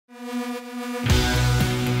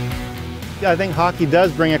I think hockey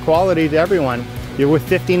does bring equality to everyone. You're with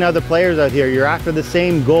 15 other players out here. You're after the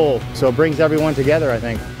same goal, so it brings everyone together, I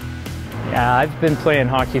think. Yeah, I've been playing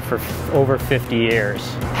hockey for over 50 years.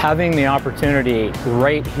 Having the opportunity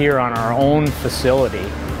right here on our own facility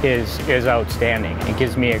is outstanding. It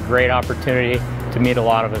gives me a great opportunity to meet a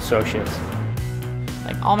lot of associates.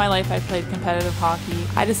 Like all my life I've played competitive hockey.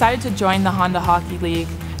 I decided to join the Honda Hockey League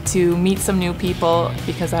to meet some new people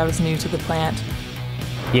because I was new to the plant.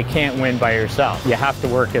 You can't win by yourself. You have to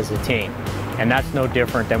work as a team. And that's no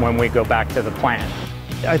different than when we go back to the plant.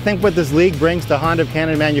 I think what this league brings to Honda of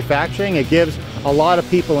Canada Manufacturing, it gives a lot of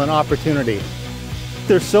people an opportunity.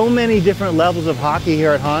 There's so many different levels of hockey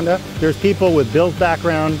here at Honda. There's people with Bill's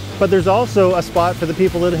background, but there's also a spot for the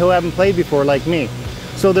people who haven't played before like me.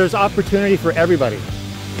 So there's opportunity for everybody.